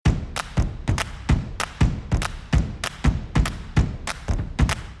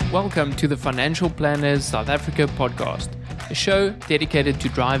Welcome to the Financial Planners South Africa podcast, a show dedicated to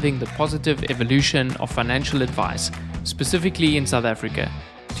driving the positive evolution of financial advice, specifically in South Africa.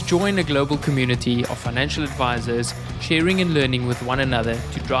 To join a global community of financial advisors, sharing and learning with one another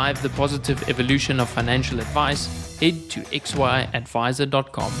to drive the positive evolution of financial advice, head to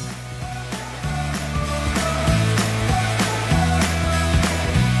xyadvisor.com.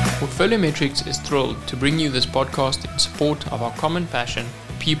 Portfolio Metrics is thrilled to bring you this podcast in support of our common passion,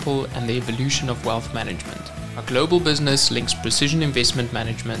 people, and the evolution of wealth management. Our global business links precision investment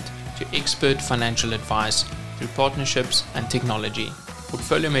management to expert financial advice through partnerships and technology.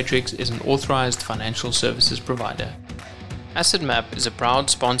 Portfolio Metrics is an authorized financial services provider. AssetMap is a proud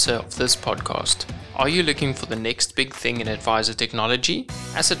sponsor of this podcast. Are you looking for the next big thing in advisor technology?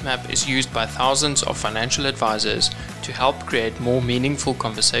 AssetMap is used by thousands of financial advisors to help create more meaningful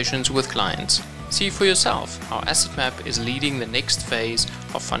conversations with clients. See for yourself how AssetMap is leading the next phase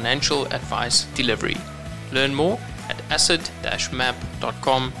of financial advice delivery. Learn more at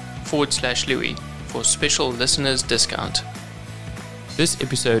asset-map.com/Louis for a special listeners discount. This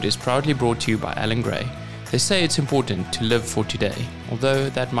episode is proudly brought to you by Alan Gray. They say it's important to live for today. Although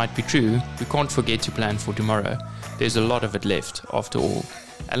that might be true, we can't forget to plan for tomorrow. There's a lot of it left, after all.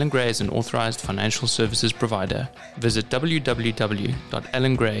 Alan Gray is an authorized financial services provider. Visit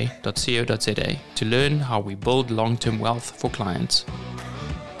www.alangray.co.za to learn how we build long-term wealth for clients.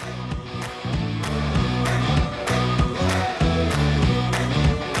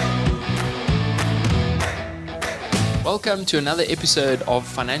 Welcome to another episode of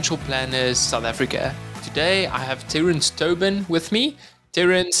Financial Planners South Africa. Today I have Terence Tobin with me.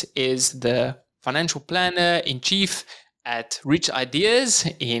 Terence is the financial planner in chief at Rich Ideas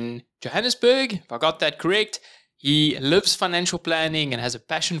in Johannesburg, if I got that correct. He loves financial planning and has a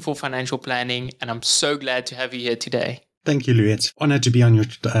passion for financial planning, and I'm so glad to have you here today. Thank you, Louis. It's an honor to be on your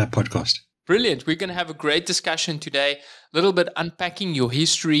podcast. Brilliant. We're going to have a great discussion today, a little bit unpacking your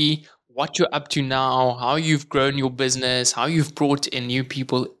history, what you're up to now, how you've grown your business, how you've brought in new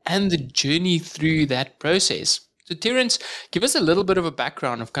people, and the journey through that process. So Terence, give us a little bit of a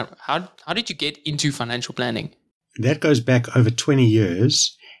background of how did you get into financial planning? That goes back over 20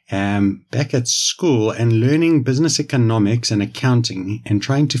 years, back at school and learning business economics and accounting and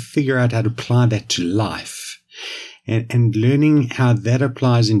trying to figure out how to apply that to life and learning how that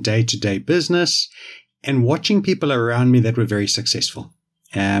applies in day-to-day business and watching people around me that were very successful.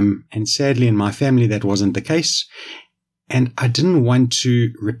 And sadly, in my family, that wasn't the case. And I didn't want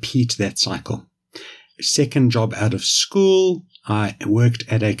to repeat that cycle. Second job out of school, I worked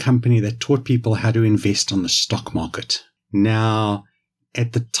at a company that taught people how to invest on the stock market. Now,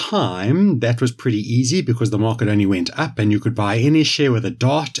 at the time, that was pretty easy because the market only went up and you could buy any share with a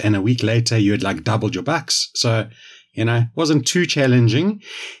dot and a week later you had like doubled your bucks. So, it wasn't too challenging.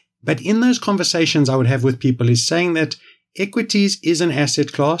 But in those conversations I would have with people is saying that equities is an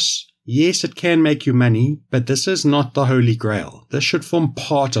asset class. Yes, it can make you money, but this is not the holy grail. This should form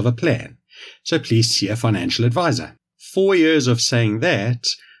part of a plan. So please see a financial advisor. 4 years of saying that,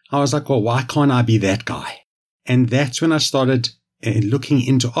 I was like, well, why can't I be that guy? And that's when I started looking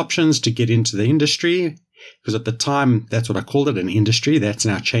into options to get into the industry. Because at the time, that's what I called it, an industry. That's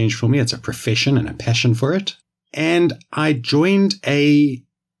now changed for me. It's a profession and a passion for it. And I joined a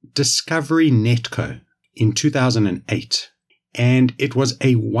Discovery Netco in 2008. And it was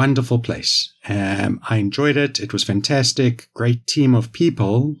a wonderful place. I enjoyed it. It was fantastic. Great team of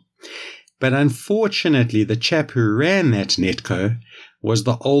people. But unfortunately, the chap who ran that Netco was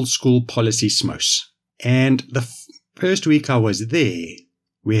the old school policy smos. And the first week I was there,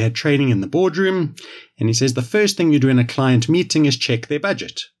 we had training in the boardroom, and he says, the first thing you do in a client meeting is check their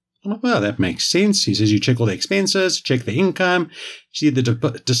budget. I'm like, well, that makes sense. He says, you check all the expenses, check the income, see the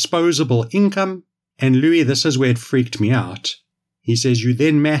disposable income. And Louis, this is where it freaked me out. He says, you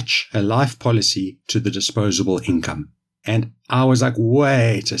then match a life policy to the disposable income. And I was like,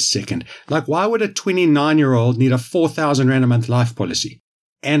 wait a second. Like, why would a 29-year-old need a 4,000 Rand a month life policy?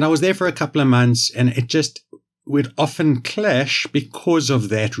 And I was there for a couple of months, and it just would often clash because of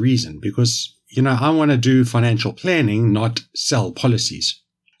that reason. Because, I want to do financial planning, not sell policies.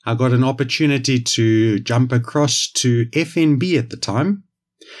 I got an opportunity to jump across to FNB at the time.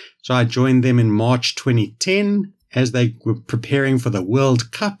 So I joined them in March 2010 as they were preparing for the World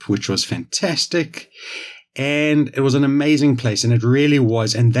Cup, which was fantastic. And it was an amazing place, and it really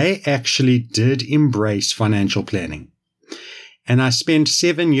was. And they actually did embrace financial planning. And I spent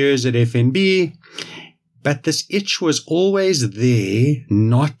 7 years at FNB, but this itch was always there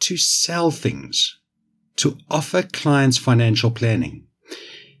not to sell things, to offer clients financial planning.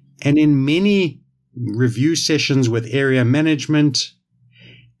 And in many review sessions with area management,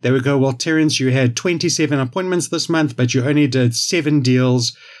 they would go, well, Terence, you had 27 appointments this month, but you only did 7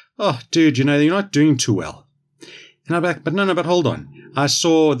 deals. Oh, dude, you're not doing too well. And I'm like, but hold on. I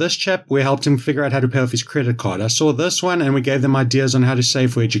saw this chap, we helped him figure out how to pay off his credit card. I saw this one, and we gave them ideas on how to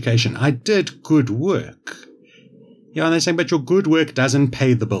save for education. I did good work. Yeah, and they're saying, but your good work doesn't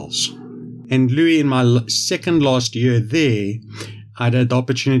pay the bills. And Louis, in my second last year there, I had the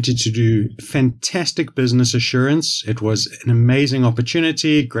opportunity to do fantastic business assurance. It was an amazing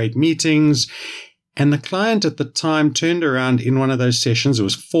opportunity, great meetings. And the client at the time turned around in one of those sessions. There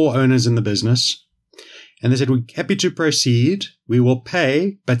was 4 owners in the business. And they said, we're happy to proceed. We will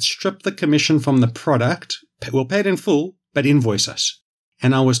pay, but strip the commission from the product. We'll pay it in full, but invoice us.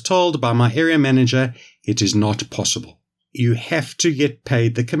 And I was told by my area manager, it is not possible. You have to get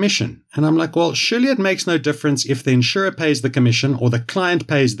paid the commission. And I'm like, well, surely it makes no difference if the insurer pays the commission or the client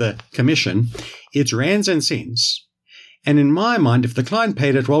pays the commission. It's rands and cents. And in my mind, if the client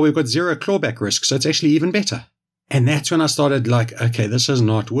paid it, well, we've got 0 clawback risk. So it's actually even better. And that's when I started like, okay, this is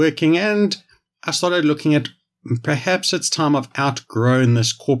not working. And I started looking at perhaps it's time I've outgrown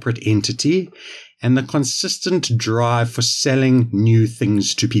this corporate entity and the consistent drive for selling new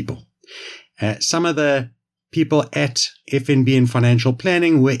things to people. Some of the people at FNB and financial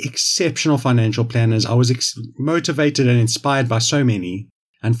planning were exceptional financial planners. I was motivated and inspired by so many.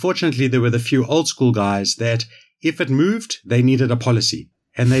 Unfortunately, there were the few old school guys that if it moved, they needed a policy.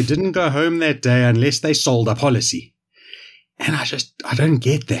 And they didn't go home that day unless they sold a policy. And I don't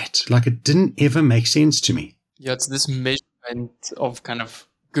get that. Like, it didn't ever make sense to me. Yeah, it's this measurement of kind of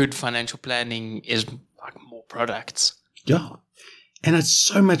good financial planning is like more products. Yeah. And it's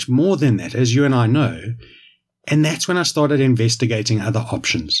so much more than that, as you and I know. And that's when I started investigating other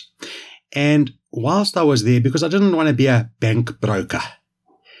options. And whilst I was there, because I didn't want to be a bank broker.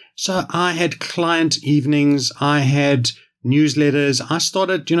 So I had client evenings, I had newsletters. I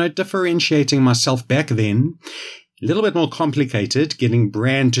started, differentiating myself back then. A little bit more complicated, getting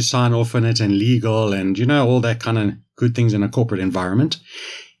brand to sign off on it and legal and, all that kind of good things in a corporate environment.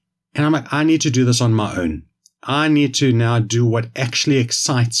 And I'm like, I need to do this on my own. I need to now do what actually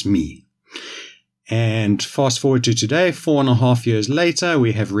excites me. And fast forward to today, 4.5 years later,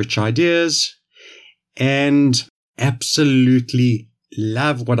 we have Rich Ideas and absolutely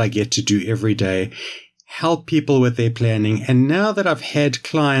love what I get to do every day, help people with their planning. And now that I've had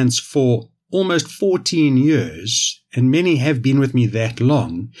clients for almost 14 years, and many have been with me that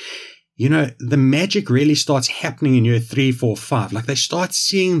long, the magic really starts happening in year 3, 4, 5. Like they start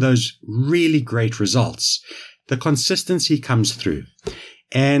seeing those really great results. The consistency comes through.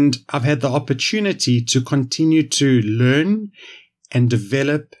 And I've had the opportunity to continue to learn and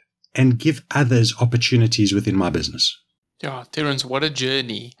develop and give others opportunities within my business. Yeah, Terence, what a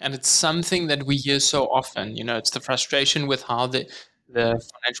journey. And it's something that we hear so often. It's the frustration with how the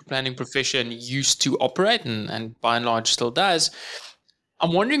financial planning profession used to operate and by and large still does.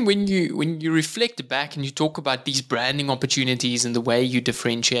 I'm wondering when you reflect back and you talk about these branding opportunities and the way you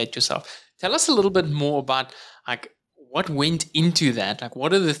differentiate yourself, tell us a little bit more about like what went into that. Like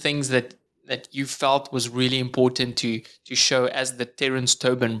what are the things that you felt was really important to show as the Terence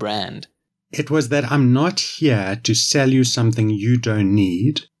Tobin brand? It was that I'm not here to sell you something you don't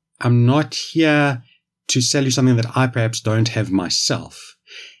need. I'm not here to sell you something that I perhaps don't have myself.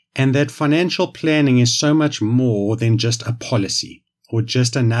 And that financial planning is so much more than just a policy or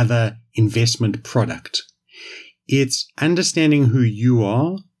just another investment product. It's understanding who you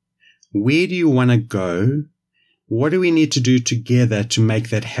are. Where do you want to go? What do we need to do together to make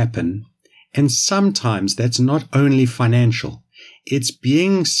that happen? And sometimes that's not only financial. It's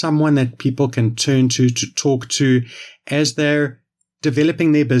being someone that people can turn to talk to as they're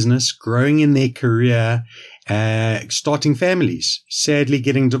developing their business, growing in their career, starting families, sadly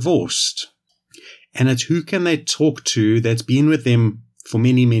getting divorced. And it's who can they talk to that's been with them for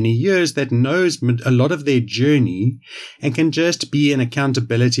many, many years, that knows a lot of their journey and can just be an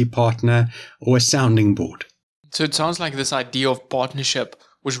accountability partner or a sounding board. So it sounds like this idea of partnership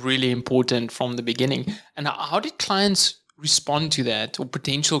was really important from the beginning. And how did clients respond to that, or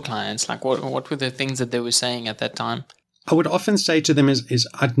potential clients? Like what were the things that they were saying at that time? I would often say to them is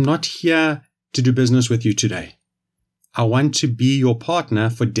I'm not here to do business with you today. I want to be your partner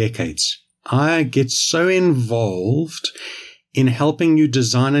for decades. I get so involved in helping you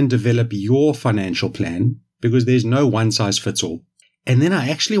design and develop your financial plan because there's no one size fits all. And then I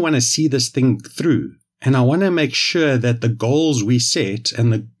actually want to see this thing through. And I want to make sure that the goals we set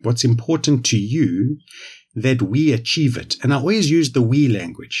and what's important to you, that we achieve it. And I always use the we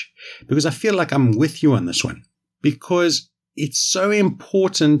language because I feel like I'm with you on this one, because it's so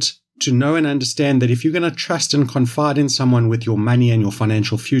important to know and understand that if you're going to trust and confide in someone with your money and your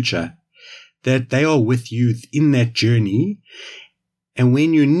financial future, that they are with you in that journey. And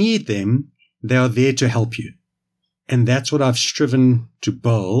when you need them, they are there to help you. And that's what I've striven to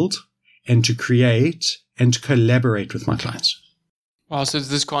build and to create and to collaborate with my clients. Wow, so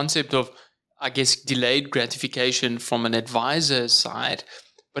this concept of, I guess, delayed gratification from an advisor's side,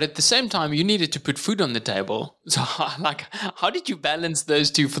 but at the same time, you needed to put food on the table. So, how did you balance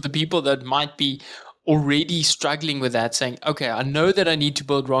those two for the people that might be already struggling with that, saying, okay, I know that I need to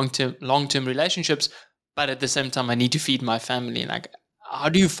build long-term relationships, but at the same time, I need to feed my family. How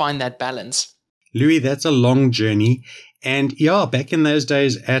do you find that balance? Louis, that's a long journey. And yeah, back in those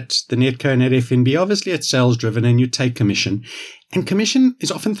days at the Netco and at FNB, obviously it's sales driven and you take commission. And commission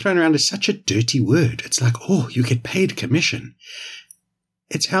is often thrown around as such a dirty word. It's like, oh, you get paid commission.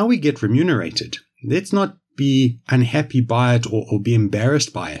 It's how we get remunerated. Let's not be unhappy by it or be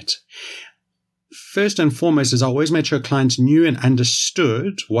embarrassed by it. First and foremost is I always made sure clients knew and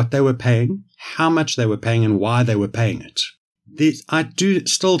understood what they were paying, how much they were paying, and why they were paying it. I do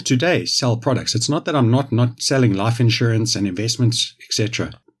still today sell products. It's not that I'm not selling life insurance and investments,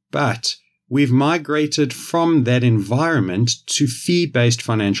 etc. But we've migrated from that environment to fee-based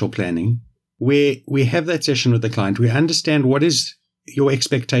financial planning, where we have that session with the client. We understand what is your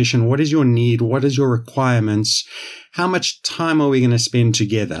expectation, what is your need, what is your requirements, how much time are we going to spend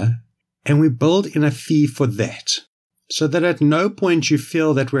together, and we build in a fee for that, so that at no point you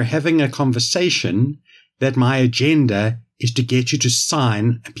feel that we're having a conversation that my agenda is to get you to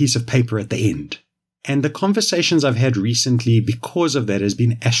sign a piece of paper at the end. And the conversations I've had recently because of that has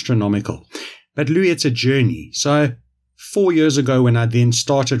been astronomical. But Louis, it's a journey. So 4 years ago, when I then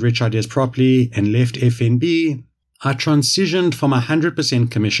started Rich Ideas Properly and left FNB, I transitioned from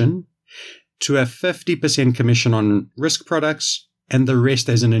 100% commission to a 50% commission on risk products and the rest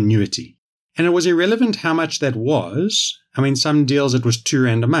as an annuity. And it was irrelevant how much that was. I mean, some deals it was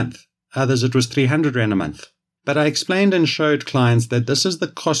R2 a month. Others it was R300 a month. But I explained and showed clients that this is the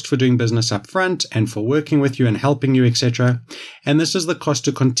cost for doing business up front and for working with you and helping you, etc. And this is the cost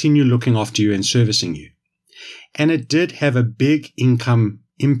to continue looking after you and servicing you. And it did have a big income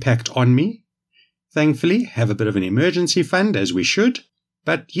impact on me. Thankfully, have a bit of an emergency fund, as we should.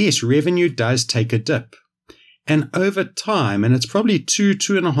 But yes, revenue does take a dip. And over time, and it's probably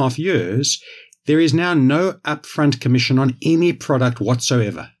 2.5 years, there is now no upfront commission on any product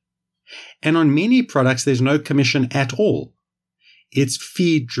whatsoever. And on many products, there's no commission at all. It's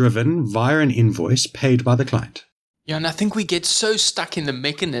fee-driven via an invoice paid by the client. Yeah, and I think we get so stuck in the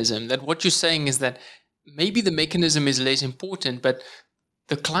mechanism that what you're saying is that maybe the mechanism is less important, but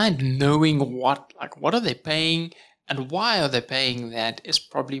the client knowing what are they paying and why are they paying that is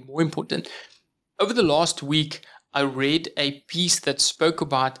probably more important. Over the last week, I read a piece that spoke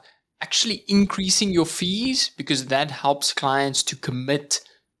about actually increasing your fees because that helps clients to commit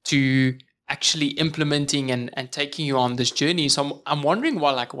to actually implementing and taking you on this journey. So I'm wondering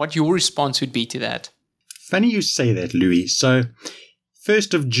what your response would be to that. Funny you say that, Louis. So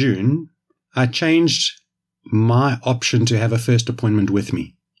 1st of June, I changed my option to have a first appointment with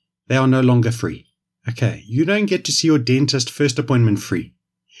me. They are no longer free. Okay, you don't get to see your dentist first appointment free.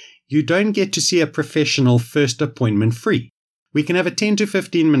 You don't get to see a professional first appointment free. We can have a 10 to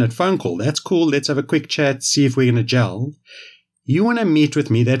 15 minute phone call. That's cool. Let's have a quick chat, see if we're going to gel. You want to meet with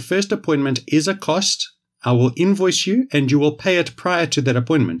me, that first appointment is a cost. I will invoice you and you will pay it prior to that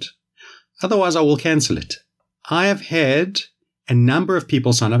appointment. Otherwise, I will cancel it. I have had a number of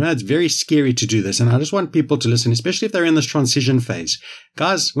people sign up. Now, it's very scary to do this, and I just want people to listen, especially if they're in this transition phase.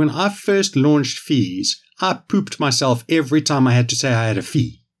 Guys, when I first launched fees, I pooped myself every time I had to say I had a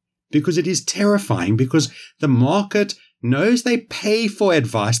fee, because it is terrifying, because the market knows they pay for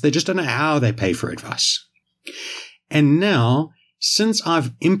advice. They just don't know how they pay for advice. And now, since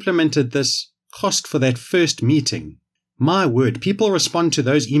I've implemented this cost for that first meeting, my word, people respond to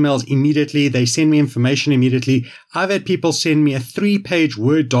those emails immediately. They send me information immediately. I've had people send me a 3-page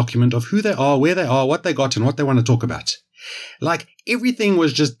Word document of who they are, where they are, what they got, and what they want to talk about. Like everything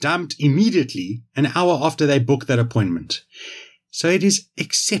was just dumped immediately an hour after they booked that appointment. So it is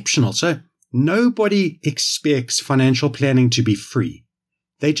exceptional. So nobody expects financial planning to be free.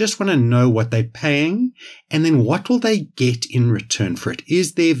 They just want to know what they're paying and then what will they get in return for it?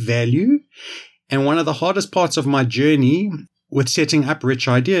 Is there value? And one of the hardest parts of my journey with setting up Rich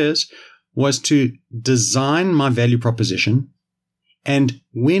Ideas was to design my value proposition. And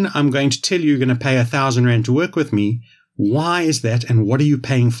when I'm going to tell you you're going to pay R1,000 to work with me, why is that and what are you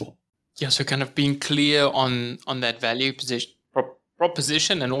paying for? Yeah, so kind of being clear on that value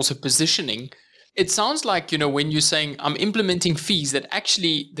proposition and also positioning. It sounds like, when you're saying I'm implementing fees, that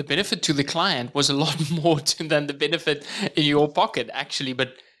actually the benefit to the client was a lot more than the benefit in your pocket, actually.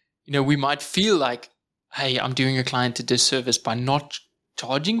 But, we might feel like, hey, I'm doing a client a disservice by not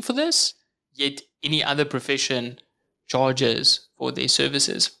charging for this, yet any other profession charges for their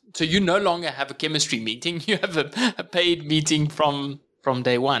services. So you no longer have a chemistry meeting, you have a paid meeting from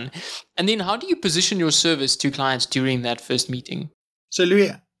day one. And then how do you position your service to clients during that first meeting? So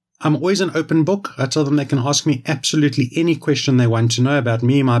Louis, I'm always an open book. I tell them they can ask me absolutely any question they want to know about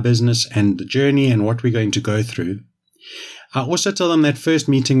me, my business, and the journey and what we're going to go through. I also tell them that first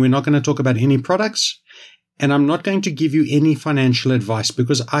meeting, we're not going to talk about any products, and I'm not going to give you any financial advice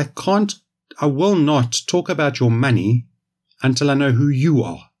because I will not talk about your money until I know who you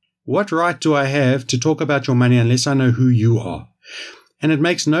are. What right do I have to talk about your money unless I know who you are? And it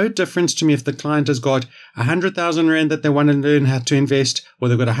makes no difference to me if the client has got 100,000 Rand that they want to learn how to invest, or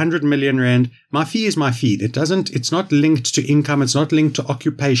they've got 100 million Rand. My fee is my fee. It's not linked to income. It's not linked to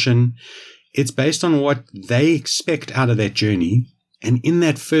occupation. It's based on what they expect out of that journey. And in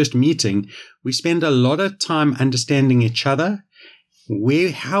that first meeting, we spend a lot of time understanding each other,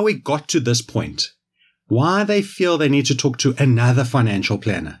 how we got to this point, why they feel they need to talk to another financial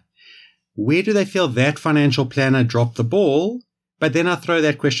planner. Where do they feel that financial planner dropped the ball? But then I throw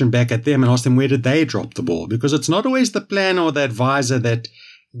that question back at them and ask them, where did they drop the ball? Because it's not always the planner or the advisor that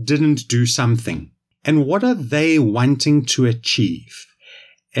didn't do something. And what are they wanting to achieve?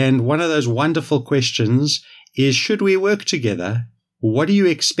 And one of those wonderful questions is, should we work together? What do you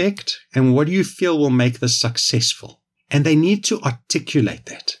expect? And what do you feel will make this successful? And they need to articulate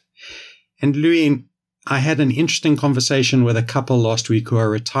that. And Louis, I had an interesting conversation with a couple last week who are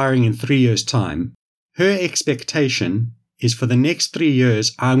retiring in 3 years' time. Her expectation is for the next 3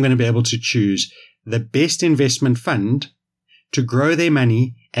 years, I'm going to be able to choose the best investment fund to grow their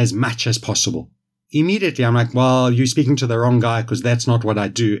money as much as possible. Immediately, I'm like, well, you're speaking to the wrong guy because that's not what I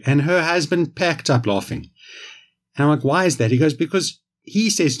do. And her husband packed up laughing. And I'm like, why is that? He goes, because he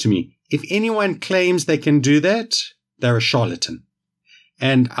says to me, if anyone claims they can do that, they're a charlatan.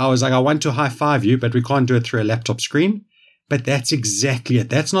 And I was like, I want to high five you, but we can't do it through a laptop screen. But that's exactly it.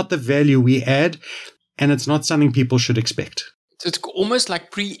 That's not the value we add. And it's not something people should expect. So it's almost like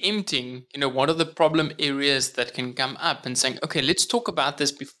preempting, what are the problem areas that can come up and saying, okay, let's talk about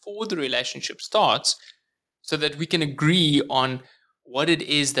this before the relationship starts so that we can agree on what it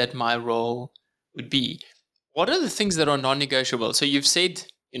is that my role would be. What are the things that are non-negotiable? So you've said,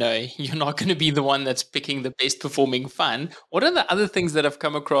 you're not going to be the one that's picking the best performing fund. What are the other things that have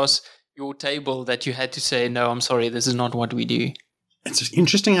come across your table that you had to say, no, I'm sorry, this is not what we do? It's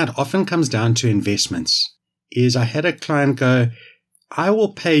interesting how it often comes down to investments. I had a client go, I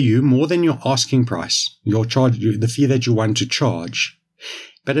will pay you more than your asking price, your charge, the fee that you want to charge,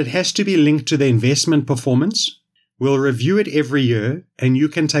 but it has to be linked to the investment performance. We'll review it every year, and you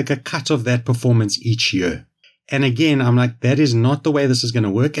can take a cut of that performance each year. And again, I'm like, that is not the way this is going to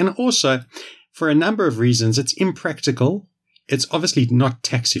work. And also, for a number of reasons, it's impractical. It's obviously not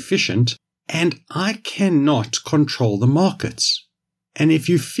tax efficient, and I cannot control the markets. And if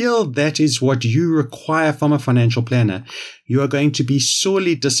you feel that is what you require from a financial planner, you are going to be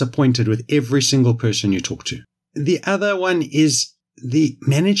sorely disappointed with every single person you talk to. The other one is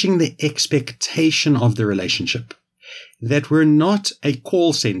managing the expectation of the relationship. That we're not a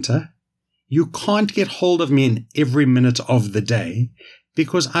call center. You can't get hold of me in every minute of the day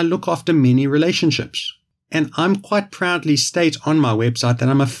because I look after many relationships. And I'm quite proudly state on my website that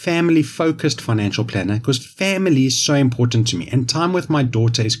I'm a family-focused financial planner because family is so important to me and time with my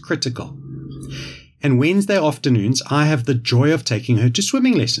daughter is critical. And Wednesday afternoons, I have the joy of taking her to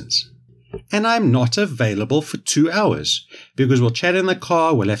swimming lessons. And I'm not available for 2 hours because we'll chat in the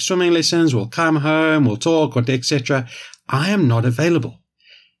car, we'll have swimming lessons, we'll come home, we'll talk, etc. I am not available.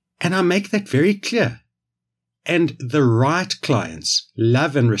 And I make that very clear. And the right clients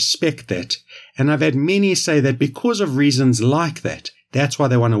love and respect that. And I've had many say that because of reasons like that, that's why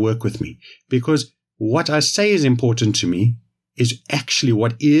they want to work with me. Because what I say is important to me is actually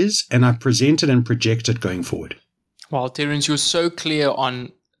what is, and I present it and project it going forward. Well, Terence, you're so clear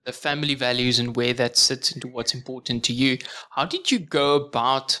on the family values and where that sits into what's important to you. How did you go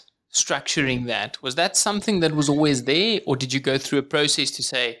about structuring that? Was that something that was always there, or did you go through a process to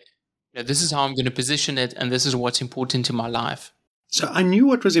say, this is how I'm going to position it, and this is what's important to my life? So I knew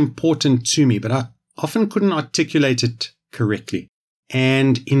what was important to me, but I often couldn't articulate it correctly.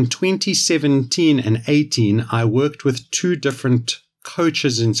 And in 2017 and 18, I worked with 2 different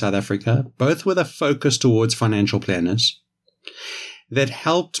coaches in South Africa, both with a focus towards financial planners, that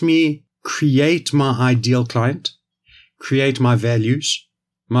helped me create my ideal client, create my values,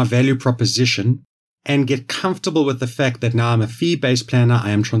 my value proposition, and get comfortable with the fact that now I'm a fee-based planner.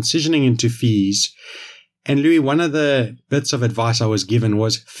 I am transitioning into fees. And Louis, one of the bits of advice I was given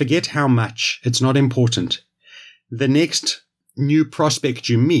was forget how much. It's not important. The next new prospect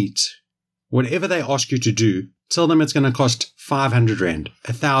you meet, whatever they ask you to do, tell them it's going to cost 500 Rand,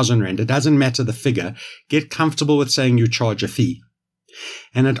 1,000 Rand. It doesn't matter the figure. Get comfortable with saying you charge a fee.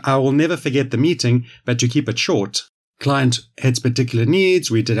 And I will never forget the meeting, but to keep it short, client had particular needs.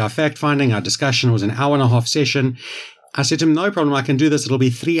 We did our fact finding. Our discussion was an 1.5-hour session. I said to him, no problem. I can do this. It'll be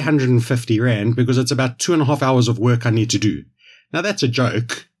 350 Rand because it's about 2.5 hours of work I need to do. Now that's a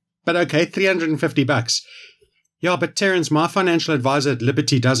joke, but okay, 350 bucks. Yeah, but Terence, my financial advisor at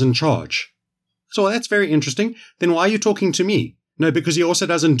Liberty doesn't charge. So that's very interesting. Then why are you talking to me? No, because he also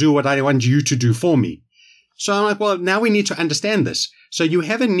doesn't do what I want you to do for me. So I'm like, well, now we need to understand this. So you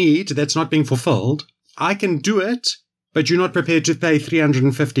have a need that's not being fulfilled. I can do it, but you're not prepared to pay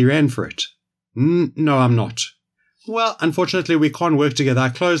 350 Rand for it. No, I'm not. Well, unfortunately, we can't work together. I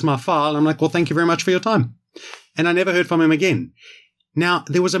closed my file. I'm like, well, thank you very much for your time. And I never heard from him again. Now,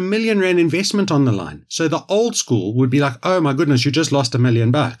 there was 1 million Rand investment on the line. So the old school would be like, oh my goodness, you just lost $1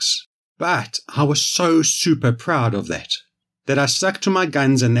 million. But I was so super proud of that I stuck to my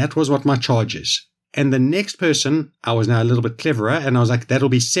guns, and that was what my charge is. And the next person, I was now a little bit cleverer, and I was like, that'll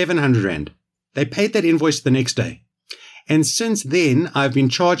be 700 Rand. They paid that invoice the next day. And since then, I've been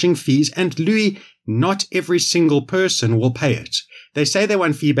charging fees, and Louis, not every single person will pay it. They say they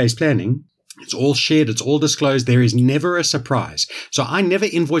want fee-based planning. It's all shared. It's all disclosed. There is never a surprise. So I never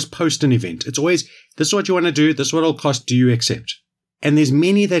invoice post an event. It's always, this is what you want to do. This is what it'll cost. Do you accept? And there's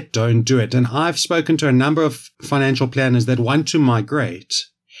many that don't do it. And I've spoken to a number of financial planners that want to migrate.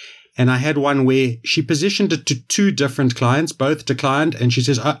 And I had one where she positioned it to 2 different clients, both declined. And she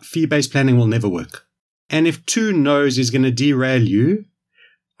says, fee-based planning will never work. And if 2 no's is going to derail you,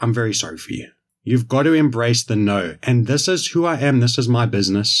 I'm very sorry for you. You've got to embrace the no. And this is who I am. This is my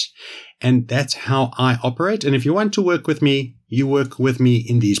business. And that's how I operate. And if you want to work with me, you work with me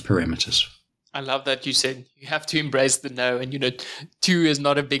in these parameters. I love that you said you have to embrace the no, and 2 is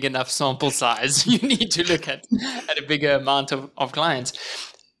not a big enough sample size. You need to look at a bigger amount of clients.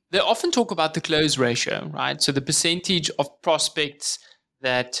 They often talk about the close ratio, right? So the percentage of prospects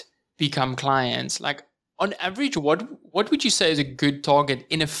that become clients. Like on average, what would you say is a good target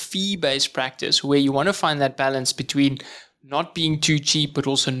in a fee-based practice where you want to find that balance between not being too cheap but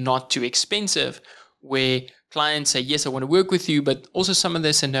also not too expensive, where clients say, yes, I want to work with you, but also some of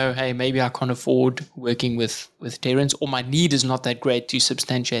them say, no, hey, maybe I can't afford working with Terence, or my need is not that great to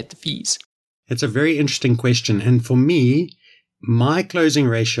substantiate the fees? It's a very interesting question. And for me, my closing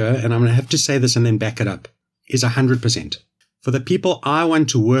ratio, and I'm going to have to say this and then back it up, is 100%. For the people I want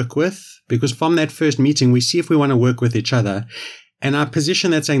to work with, because from that first meeting, we see if we want to work with each other. And I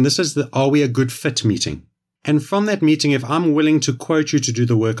position that saying, this is are we a good fit meeting? And from that meeting, if I'm willing to quote you to do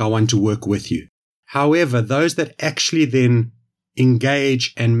the work, I want to work with you. However, those that actually then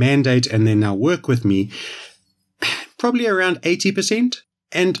engage and mandate and then now work with me, probably around 80%.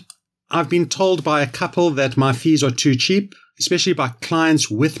 And I've been told by a couple that my fees are too cheap, especially by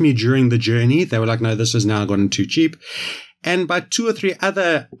clients with me during the journey. They were like, no, this has now gotten too cheap. And by 2 or 3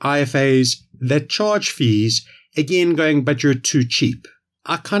 other IFAs that charge fees, again going, but you're too cheap.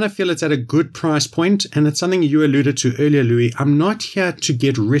 I kind of feel it's at a good price point, and it's something you alluded to earlier, Louis. I'm not here to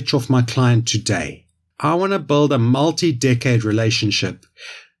get rich off my client today. I want to build a multi-decade relationship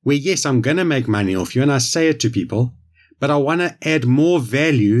where, yes, I'm going to make money off you, and I say it to people, but I want to add more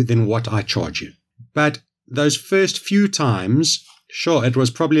value than what I charge you. But those first few times, sure, it was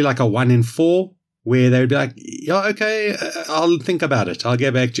probably like a 1 in 4 where they would be like, yeah, okay, I'll think about it. I'll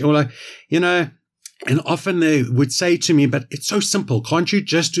get back to you. Or like, and often they would say to me, but it's so simple. Can't you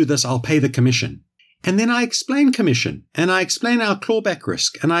just do this? I'll pay the commission. And then I explain commission, and I explain our clawback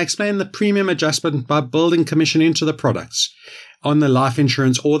risk, and I explain the premium adjustment by building commission into the products on the life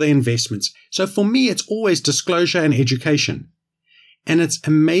insurance or the investments. So for me, it's always disclosure and education. And it's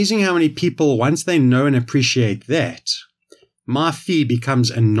amazing how many people, once they know and appreciate that, my fee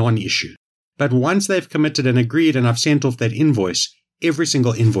becomes a non-issue. But once they've committed and agreed and I've sent off that invoice, every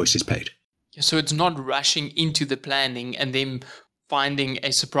single invoice is paid. So it's not rushing into the planning and then finding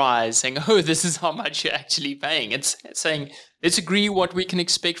a surprise saying, oh, this is how much you're actually paying. It's saying, let's agree what we can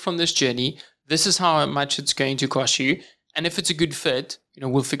expect from this journey. This is how much it's going to cost you. And if it's a good fit,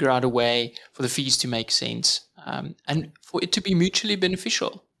 we'll figure out a way for the fees to make sense and for it to be mutually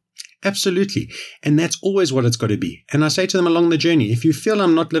beneficial. Absolutely. And that's always what it's got to be. And I say to them along the journey, if you feel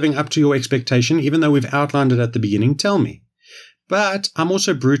I'm not living up to your expectation, even though we've outlined it at the beginning, tell me. But I'm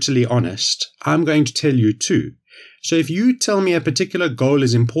also brutally honest. I'm going to tell you too. So if you tell me a particular goal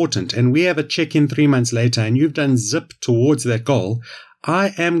is important and we have a check-in 3 months later and you've done zip towards that goal,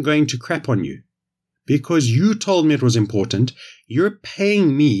 I am going to crap on you because you told me it was important. You're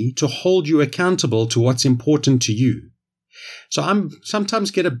paying me to hold you accountable to what's important to you. So I'm sometimes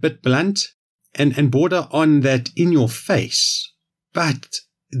get a bit blunt and border on that in your face, but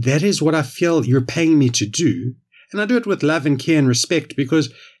that is what I feel you're paying me to do. And I do it with love and care and respect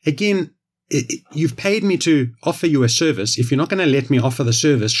because, again, you've paid me to offer you a service. If you're not going to let me offer the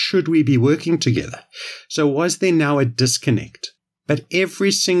service, should we be working together? So was there now a disconnect? But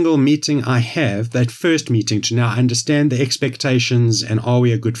every single meeting I have, that first meeting to now understand the expectations and are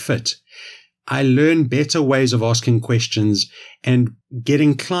we a good fit, I learn better ways of asking questions and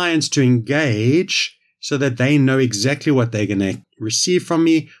getting clients to engage so that they know exactly what they're going to receive from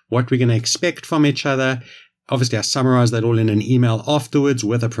me, what we're going to expect from each other. Obviously, I summarize that all in an email afterwards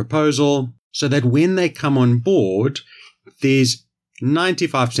with a proposal so that when they come on board, there's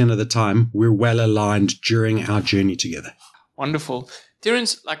 95% of the time we're well aligned during our journey together. Wonderful.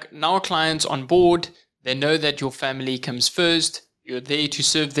 Terence, like now clients on board, they know that your family comes first, you're there to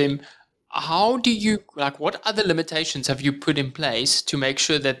serve them. How do you, what other limitations have you put in place to make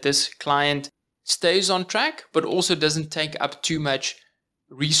sure that this client stays on track, but also doesn't take up too much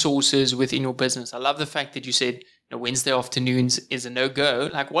resources within your business? I love the fact that you said Wednesday afternoons is a no-go.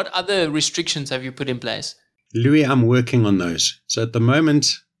 What other restrictions have you put in place? Louis, I'm working on those. So at the moment,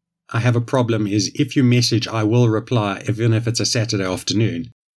 I have a problem is if you message, I will reply, even if it's a Saturday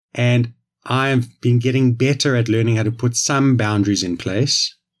afternoon. And I've been getting better at learning how to put some boundaries in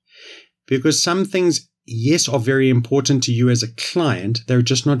place because some things, yes, are very important to you as a client. They're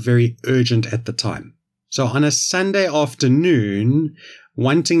just not very urgent at the time. So on a Sunday afternoon,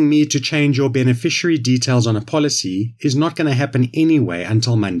 wanting me to change your beneficiary details on a policy is not going to happen anyway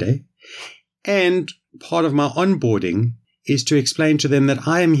until Monday. And part of my onboarding is to explain to them that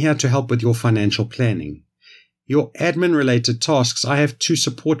I am here to help with your financial planning. Your admin-related tasks, I have 2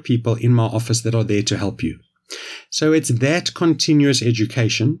 support people in my office that are there to help you. So it's that continuous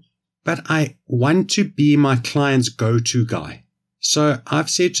education, but I want to be my client's go-to guy. So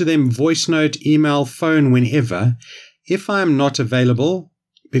I've said to them, voice note, email, phone, whenever. If I'm not available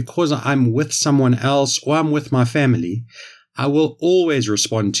because I'm with someone else or I'm with my family, I will always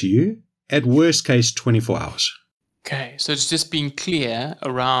respond to you, at worst case, 24 hours. Okay, so it's just being clear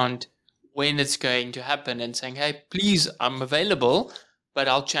around when it's going to happen and saying, hey, please, I'm available, but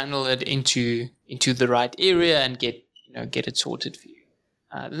I'll channel it into the right area and get it sorted for you.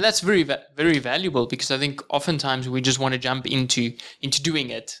 That's very, very valuable because I think oftentimes we just want to jump into doing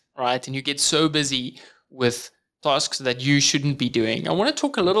it, right? And you get so busy with tasks that you shouldn't be doing. I want to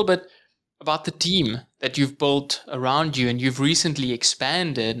talk a little bit about the team that you've built around you and you've recently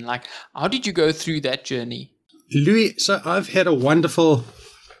expanded. How did you go through that journey? Louis, so I've had a wonderful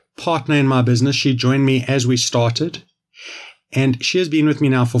partner in my business. She joined me as we started, and she has been with me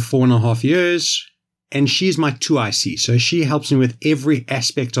now for 4.5 years. And she's my 2IC, so she helps me with every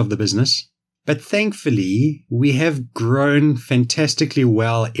aspect of the business. But thankfully, we have grown fantastically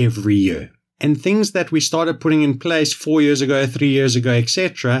well every year. And things that we started putting in place 4 years ago, 3 years ago,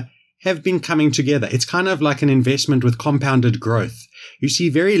 etc., have been coming together. It's kind of like an investment with compounded growth. You see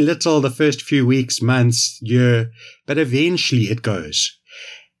very little the first few weeks, months, year, but eventually it goes.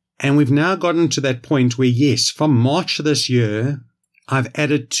 And we've now gotten to that point where, yes, from March this year, I've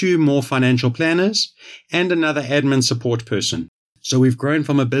added 2 more financial planners and another admin support person. So we've grown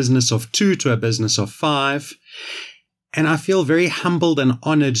from a business of 2 to a business of 5. And I feel very humbled and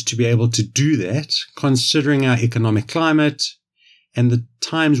honored to be able to do that, considering our economic climate and the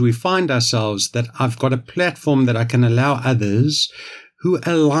times we find ourselves, that I've got a platform that I can allow others who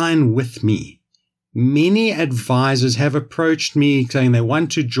align with me. Many advisors have approached me saying they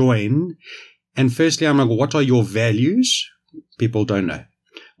want to join. And firstly, I'm like, what are your values? People don't know.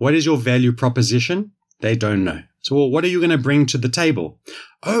 What is your value proposition? They don't know. So, well, what are you going to bring to the table?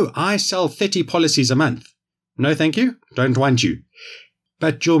 Oh, I sell 30 policies a month. No, thank you. Don't want you.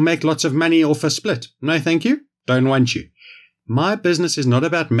 But you'll make lots of money off a split. No, thank you. Don't want you. My business is not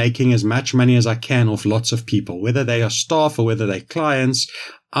about making as much money as I can off lots of people, whether they are staff or whether they're clients.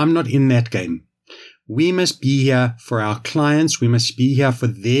 I'm not in that game. We must be here for our clients. We must be here for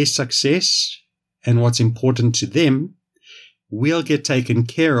their success and what's important to them. We'll get taken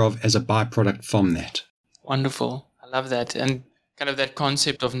care of as a byproduct from that. Wonderful. I love that. And kind of that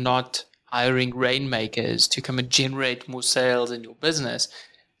concept of not hiring rainmakers to come and generate more sales in your business.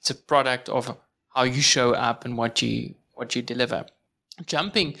 It's a product of how you show up and what you deliver.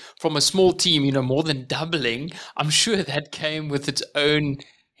 Jumping from a small team, more than doubling, I'm sure that came with its own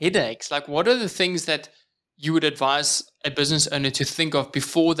headaches. What are the things that you would advise a business owner to think of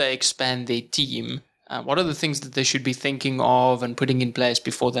before they expand their team? What are the things that they should be thinking of and putting in place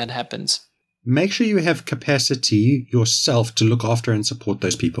before that happens? Make sure you have capacity yourself to look after and support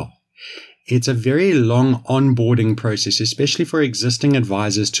those people. It's a very long onboarding process, especially for existing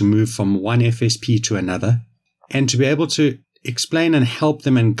advisors to move from one FSP to another, and to be able to explain and help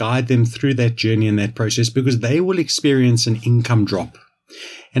them and guide them through that journey and that process, because they will experience an income drop.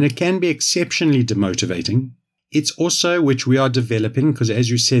 And it can be exceptionally demotivating. It's also, which we are developing, because as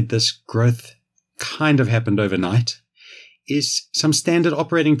you said, this growth kind of happened overnight, is some standard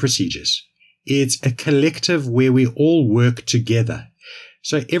operating procedures. It's a collective where we all work together.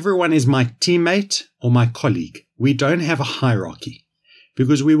 So everyone is my teammate or my colleague. We don't have a hierarchy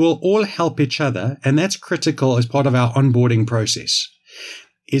because we will all help each other. And that's critical as part of our onboarding process.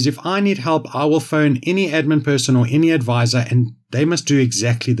 Is if I need help, I will phone any admin person or any advisor, and they must do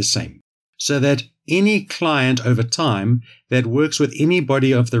exactly the same. So that any client over time that works with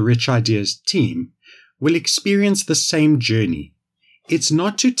anybody of the Rich Ideas team will experience the same journey. It's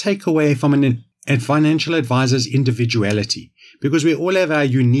not to take away from a financial advisor's individuality, because we all have our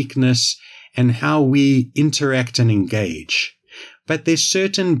uniqueness and how we interact and engage. But there's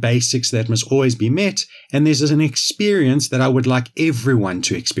certain basics that must always be met, and there's an experience that I would like everyone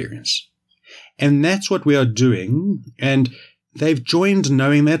to experience. And that's what we are doing. And they've joined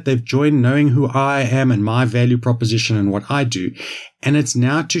knowing that. They've joined knowing who I am and my value proposition and what I do. And it's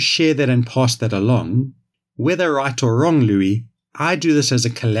now to share that and pass that along. Whether right or wrong, Louis, I do this as a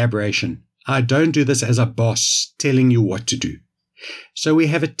collaboration. I don't do this as a boss telling you what to do. So we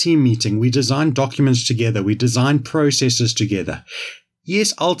have a team meeting. We design documents together. We design processes together.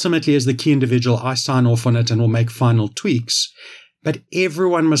 Yes, ultimately, as the key individual, I sign off on it and will make final tweaks. But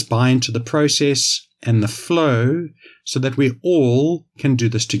everyone must buy into the process and the flow so that we all can do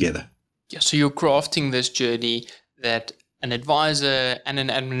this together. Yeah, so you're crafting this journey that an advisor and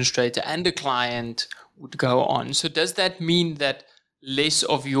an administrator and a client would go on. So does that mean that less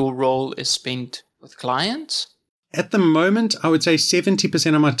of your role is spent with clients? At the moment, I would say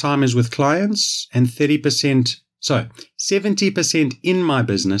 70% of my time is with clients and 70% in my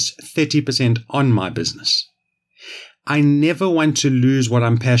business, 30% on my business. I never want to lose what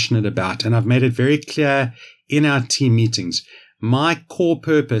I'm passionate about, and I've made it very clear in our team meetings. My core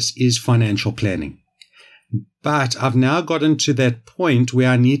purpose is financial planning. But I've now gotten to that point where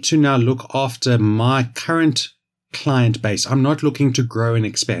I need to now look after my current client base. I'm not looking to grow and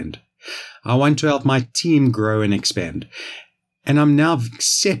expand. I want to help my team grow and expand. And I'm now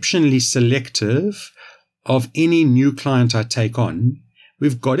exceptionally selective of any new client I take on.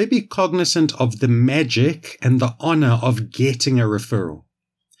 We've got to be cognizant of the magic and the honor of getting a referral.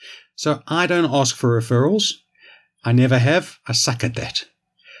 So I don't ask for referrals. I never have. I suck at that.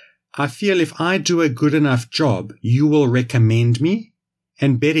 I feel if I do a good enough job, you will recommend me,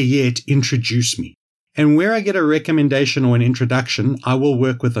 and better yet, introduce me. And where I get a recommendation or an introduction, I will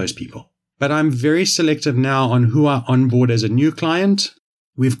work with those people. But I'm very selective now on who I onboard as a new client.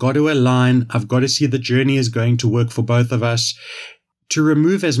 We've got to align. I've got to see the journey is going to work for both of us to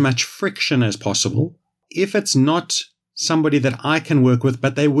remove as much friction as possible. If it's not somebody that I can work with,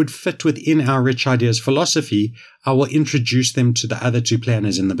 but they would fit within our Rich Ideas philosophy, I will introduce them to the other two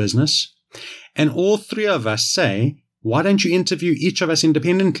planners in the business. And all three of us say, why don't you interview each of us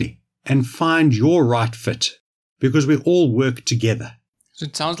independently and find your right fit? Because we all work together. So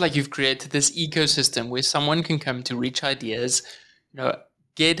it sounds like you've created this ecosystem where someone can come to Rich Ideas,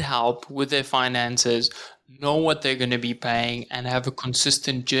 get help with their finances, know what they're going to be paying, and have a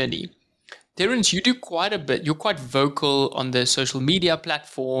consistent journey. Terence, you do quite a bit. You're quite vocal on the social media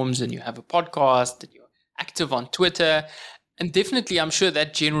platforms, and you have a podcast, and you're active on Twitter. And definitely, I'm sure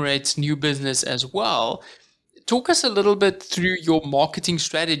that generates new business as well. Talk us a little bit through your marketing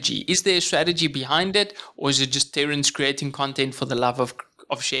strategy. Is there a strategy behind it, or is it just Terence creating content for the love of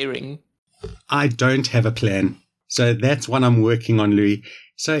sharing? I don't have a plan. So that's what I'm working on, Louis.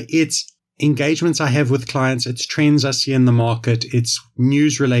 So it's engagements I have with clients. It's trends I see in the market. It's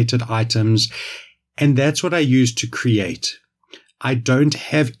news-related items. And that's what I use to create. I don't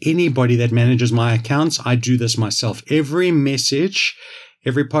have anybody that manages my accounts. I do this myself. Every message,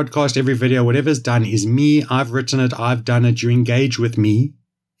 every podcast, every video, whatever's done is me. I've written it. I've done it. You engage with me.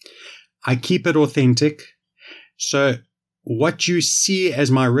 I keep it authentic. So what you see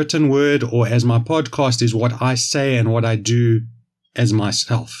as my written word or as my podcast is what I say and what I do as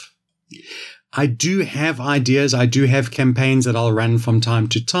myself. I do have ideas. I do have campaigns that I'll run from time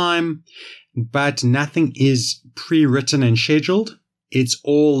to time, but nothing is pre-written and scheduled. It's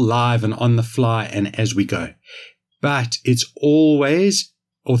all live and on the fly and as we go. But it's always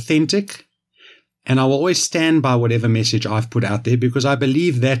authentic. And I will always stand by whatever message I've put out there because I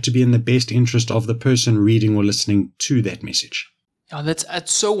believe that to be in the best interest of the person reading or listening to that message. Oh,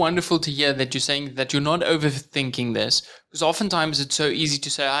 that's so wonderful to hear that you're saying that you're not overthinking this, because oftentimes it's so easy to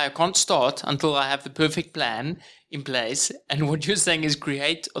say, I can't start until I have the perfect plan in place. And what you're saying is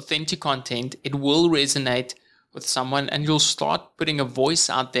create authentic content. It will resonate with someone and you'll start putting a voice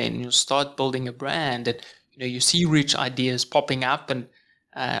out there and you'll start building a brand. And you see rich ideas popping up, and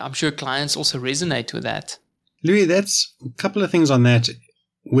I'm sure clients also resonate with that. Louis, that's a couple of things on that,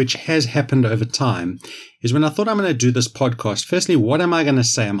 which has happened over time, is when I thought I'm going to do this podcast, firstly, what am I going to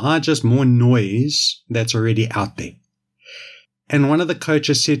say? Am I just more noise that's already out there? And one of the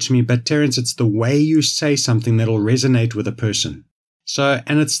coaches said to me, but Terence, it's the way you say something that'll resonate with a person. So,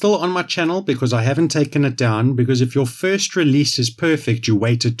 and it's still on my channel because I haven't taken it down, because if your first release is perfect, you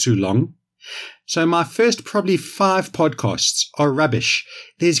waited too long. So my first probably 5 podcasts are rubbish.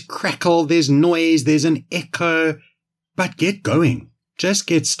 There's crackle, there's noise, there's an echo, but get going. Just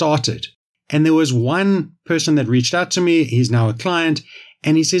get started. And there was one person that reached out to me. He's now a client.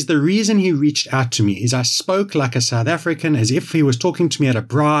 And he says the reason he reached out to me is I spoke like a South African as if he was talking to me at a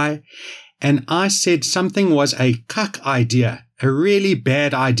braai. And I said something was a cuck idea, a really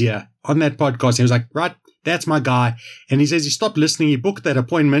bad idea on that podcast. He was like, right, that's my guy. And he says he stopped listening. He booked that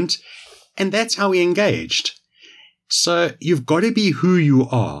appointment. And that's how we engaged. So you've got to be who you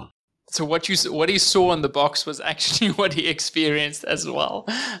are. So what he saw on the box was actually what he experienced as well.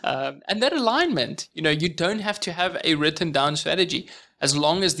 And that alignment, you don't have to have a written down strategy. As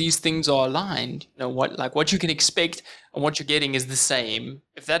long as these things are aligned, what you can expect and what you're getting is the same.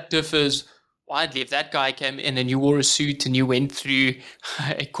 If that differs widely, if that guy came in and you wore a suit and you went through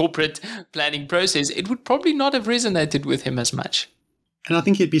a corporate planning process, it would probably not have resonated with him as much. And I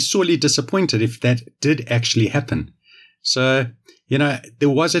think he'd be sorely disappointed if that did actually happen. So, there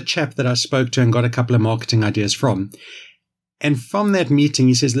was a chap that I spoke to and got a couple of marketing ideas from. And from that meeting,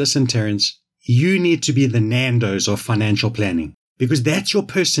 he says, listen, Terence, you need to be the Nando's of financial planning because that's your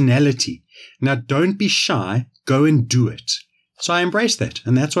personality. Now, don't be shy. Go and do it. So I embrace that.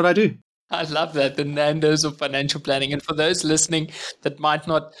 And that's what I do. I love that. The Nando's of financial planning. And for those listening that might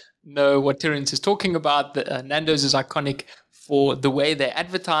not know what Terence is talking about, the Nando's is iconic for the way they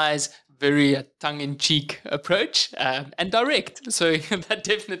advertise, very tongue-in-cheek approach and direct. So that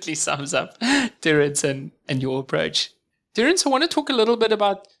definitely sums up Terence and your approach. Terence, I want to talk a little bit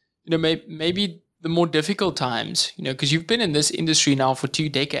about, maybe the more difficult times, because you've been in this industry now for 2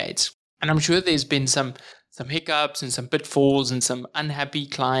 decades. And I'm sure there's been some hiccups and some pitfalls and some unhappy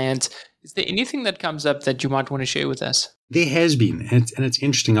clients. Is there anything that comes up that you might want to share with us? There has been. And it's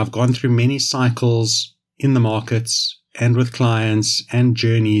interesting. I've gone through many cycles in the markets and with clients and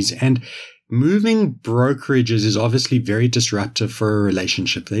journeys, and moving brokerages is obviously very disruptive for a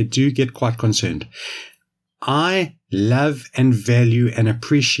relationship. They do get quite concerned. I love and value and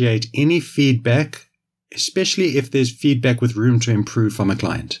appreciate any feedback, especially if there's feedback with room to improve from a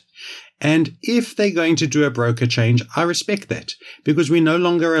client. And if they're going to do a broker change, I respect that because we're no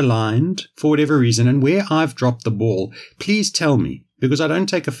longer aligned for whatever reason. And where I've dropped the ball, please tell me, because I don't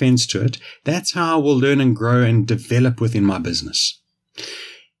take offense to it. That's how I will learn and grow and develop within my business.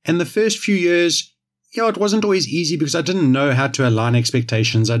 And the first few years, it wasn't always easy because I didn't know how to align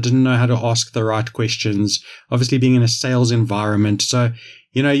expectations. I didn't know how to ask the right questions, obviously being in a sales environment. So,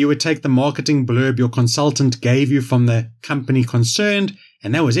 you would take the marketing blurb your consultant gave you from the company concerned,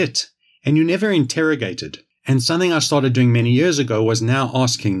 and that was it. And you never interrogated. And something I started doing many years ago was now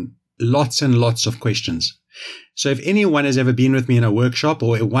asking lots and lots of questions. So if anyone has ever been with me in a workshop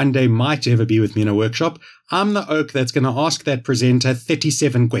or one day might ever be with me in a workshop, I'm the oak that's going to ask that presenter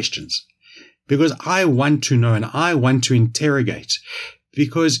 37 questions because I want to know and I want to interrogate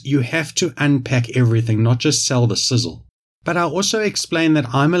because you have to unpack everything, not just sell the sizzle. But I also explain that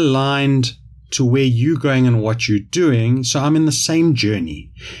I'm aligned to where you're going and what you're doing. So I'm in the same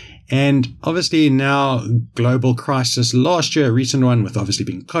journey. And obviously now global crisis last year, a recent one with obviously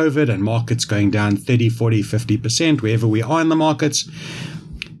being COVID and markets going down 30, 40, 50%, wherever we are in the markets.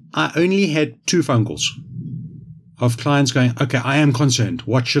 I only had 2 phone calls of clients going, okay, I am concerned.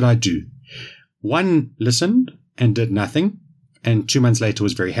 What should I do? One listened and did nothing. And 2 months later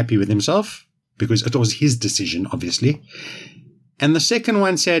was very happy with himself because it was his decision, obviously. And the second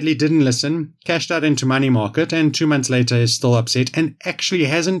one sadly didn't listen, cashed out into money market, and 2 months later is still upset and actually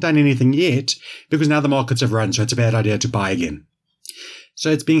hasn't done anything yet because now the markets have run, so it's a bad idea to buy again.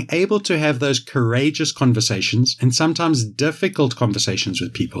 So it's being able to have those courageous conversations and sometimes difficult conversations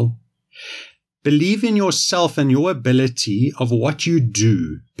with people. Believe in yourself and your ability of what you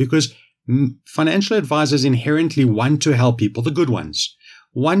do because financial advisors inherently want to help people, the good ones.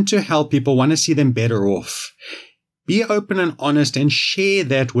 want to help people, want to see them better off. Be open and honest and share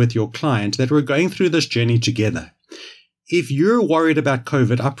that with your client that we're going through this journey together. If you're worried about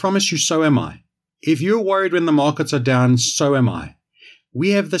COVID, I promise you, so am I. If you're worried when the markets are down, so am I.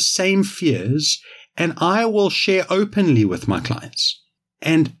 We have the same fears, and I will share openly with my clients.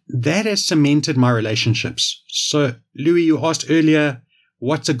 And that has cemented my relationships. So, Louis, you asked earlier,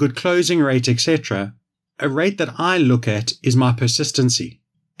 what's a good closing rate, etc. A rate that I look at is my persistency.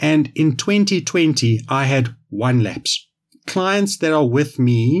 And in 2020, I had 1 lapse. Clients that are with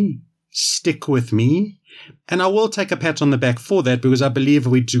me stick with me, and I will take a pat on the back for that because I believe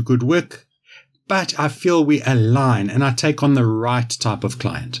we do good work, but I feel we align and I take on the right type of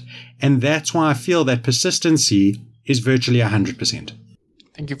client. And that's why I feel that persistency is virtually 100%.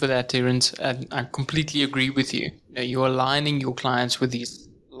 Thank you for that, Terence. I completely agree with you. You're aligning your clients with these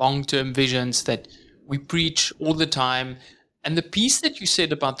long-term visions that we preach all the time. And the piece that you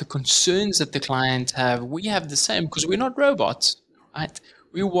said about the concerns that the clients have, we have the same because we're not robots, right?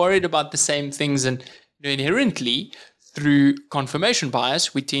 We're worried about the same things, and inherently, through confirmation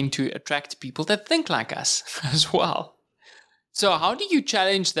bias, we tend to attract people that think like us as well. So how do you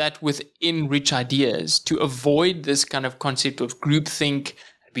challenge that within Rich Ideas to avoid this kind of concept of groupthink,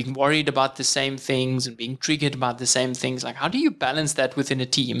 being worried about the same things and being triggered about the same things? Like, how do you balance that within a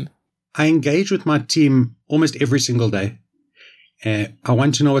team? I engage with my team almost every single day. I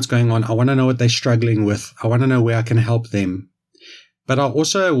want to know what's going on. I want to know what they're struggling with. I want to know where I can help them. But I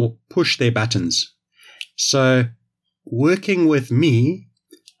also push their buttons. So working with me,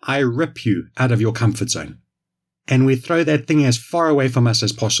 I rip you out of your comfort zone. And we throw that thing as far away from us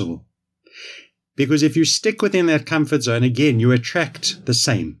as possible. Because if you stick within that comfort zone, again, you attract the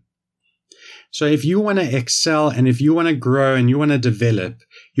same. So if you want to excel and if you want to grow and you want to develop,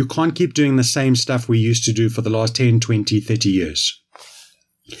 you can't keep doing the same stuff we used to do for the last 10, 20, 30 years.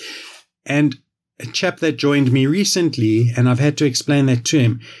 And a chap that joined me recently, and I've had to explain that to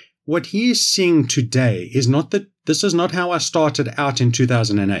him, what he is seeing today is not that this is not how I started out in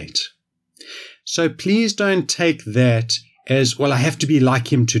 2008. So please don't take that as, well, I have to be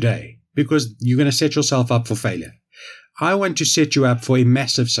like him today, because you're going to set yourself up for failure. I want to set you up for a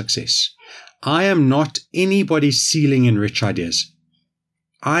massive success. I am not anybody's ceiling in Rich Ideas.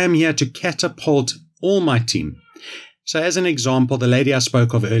 I am here to catapult all my team. So as an example, the lady I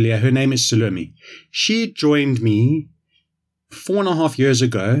spoke of earlier, her name is Salome. She joined me 4.5 years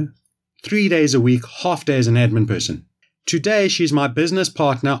ago, 3 days a week, half day as an admin person. Today, she's my business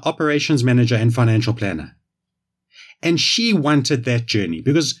partner, operations manager, and financial planner. And she wanted that journey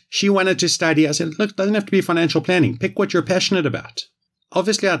because she wanted to study. I said, look, it doesn't have to be financial planning. Pick what you're passionate about.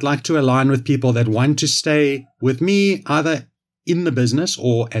 Obviously, I'd like to align with people that want to stay with me, either in the business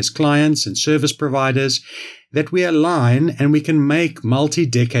or as clients and service providers, that we align and we can make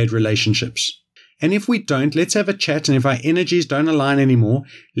multi-decade relationships. And if we don't, let's have a chat. And if our energies don't align anymore,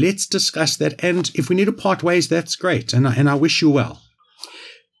 let's discuss that. And if we need to part ways, that's great. And I wish you well.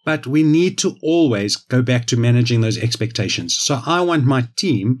 But we need to always go back to managing those expectations. So I want my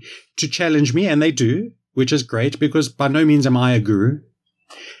team to challenge me, and they do, which is great because by no means am I a guru.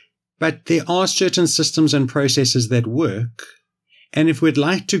 But there are certain systems and processes that work. And if we'd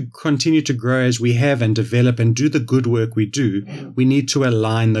like to continue to grow as we have and develop and do the good work we do, we need to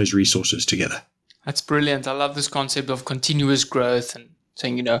align those resources together. That's brilliant. I love this concept of continuous growth and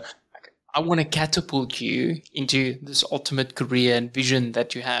saying, I want to catapult you into this ultimate career and vision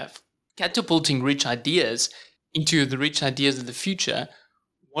that you have. Catapulting Rich Ideas into the Rich Ideas of the future.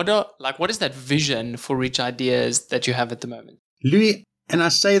 What is that vision for Rich Ideas that you have at the moment? Louis, and I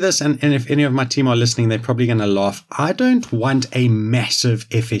say this, and if any of my team are listening, they're probably going to laugh. I don't want a massive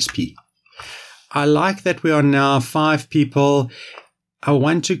FSP. I like that we are now 5 people. I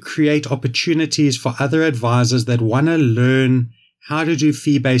want to create opportunities for other advisors that want to learn how to do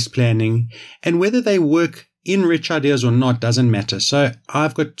fee-based planning, and whether they work in Rich Ideas or not doesn't matter. So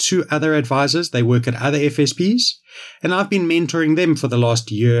I've got 2 other advisors. They work at other FSPs, and I've been mentoring them for the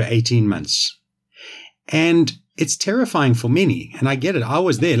last year, 18 months. And it's terrifying for many, and I get it. I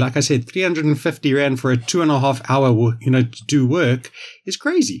was there. Like I said, 350 Rand for a 2.5 hour, to do work is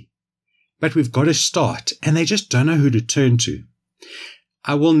crazy. But we've got to start, and they just don't know who to turn to.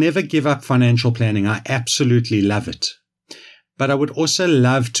 I will never give up financial planning. I absolutely love it. But I would also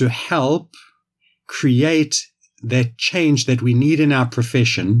love to help create that change that we need in our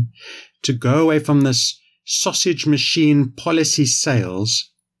profession to go away from this sausage machine policy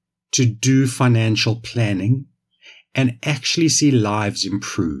sales to do financial planning and actually see lives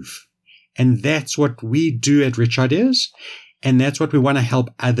improve. And that's what we do at Rich Ideas. And that's what we want to help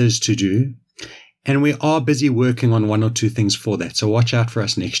others to do. And we are busy working on one or two things for that. So watch out for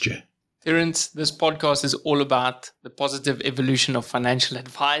us next year. Terence, this podcast is all about the positive evolution of financial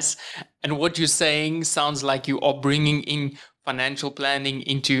advice. And what you're saying sounds like you are bringing in financial planning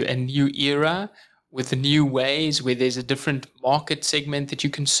into a new era with new ways where there's a different market segment that you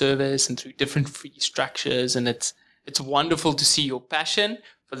can service and through different fee structures. And it's wonderful to see your passion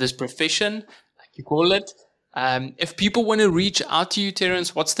for this profession, like you call it. If people want to reach out to you,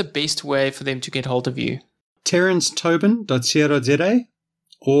 Terence, what's the best way for them to get hold of you? terencetobin.co.za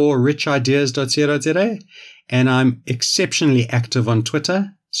or richideas.co.za. And I'm exceptionally active on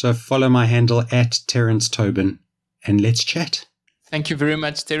Twitter. So follow my handle @TerenceTobin and let's chat. Thank you very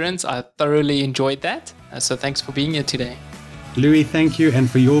much, Terence. I thoroughly enjoyed that. So thanks for being here today. Louis, thank you.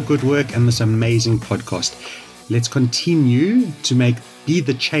 And for your good work and this amazing podcast. Let's continue to be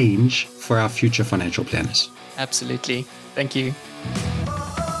the change for our future financial planners. Absolutely. Thank you.